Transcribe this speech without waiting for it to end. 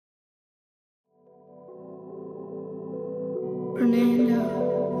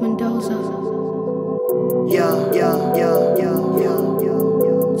Fernando, Mendoza.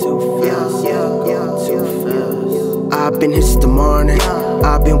 I've been here since the morning.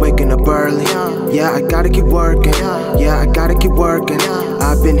 I've been waking up early. Yeah, I gotta keep working. Yeah, I gotta keep working.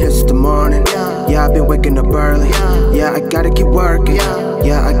 I've been here since the morning. Yeah, I've been waking up early. Yeah, I gotta keep working.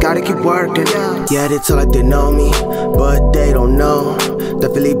 Yeah, I gotta keep working. Yeah, they tell like they know me, but they don't know.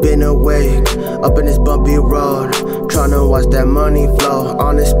 Definitely been awake, up in this bumpy road, tryna watch that money flow.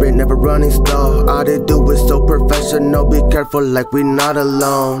 On the sprint, never running slow. All they do is so professional. Be careful, like we not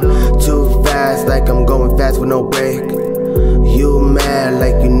alone. Too fast, like I'm going fast with no break. You mad,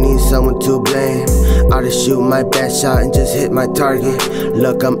 like you need someone to blame. I just shoot my best shot and just hit my target.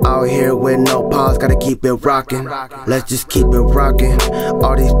 Look, I'm out here with no pause, gotta keep it rocking. Let's just keep it rocking.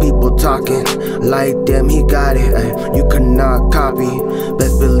 All these people talking, like damn, he got it. You cannot copy.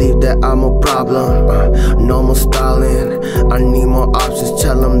 Best believe that I'm a problem. No more stalling. I need more options.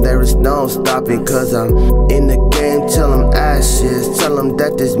 Tell them there is no stopping. Cause I'm in the game till I'm ashes. Tell them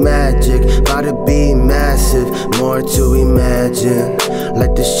that there's magic, about to be massive. More to imagine,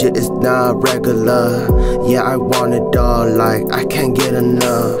 like this shit is not regular. Yeah, I want it all, like I can't get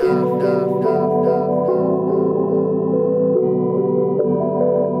enough.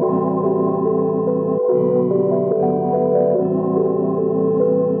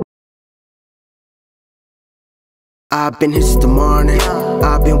 I've been here since the morning.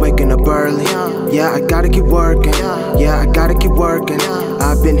 I've been waking up early. Yeah, I gotta keep working. Yeah, I gotta keep working.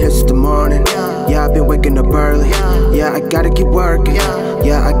 I've been here since the morning. Yeah, I've been waking up early. Yeah, I gotta keep working.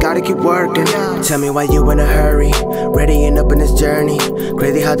 Yeah, I gotta keep working. Tell me why you in a hurry, readying up in this journey.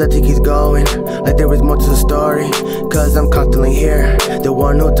 Crazy how the tick keeps going, like there is more to the story. Cause I'm constantly here, the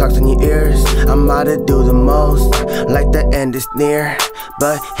one who talks in your ears. I'm out to do the most, like the end is near.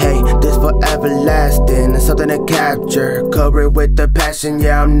 But hey, this forever lasting, it's something to capture. Cover it with the passion,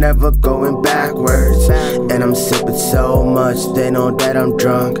 yeah, I'm never going backwards. And I'm sipping so much, they know that I'm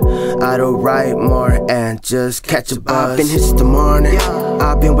drunk. I don't write more and just catch a buzz. I've been here since the morning,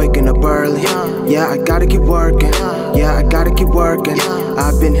 I've been waking up early. Yeah, I gotta keep working. Yeah, I gotta keep working.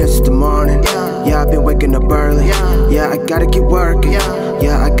 I've been here since the morning. Yeah, I've been waking up early. Yeah, I gotta keep working.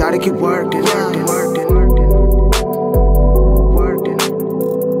 Yeah, I gotta keep working.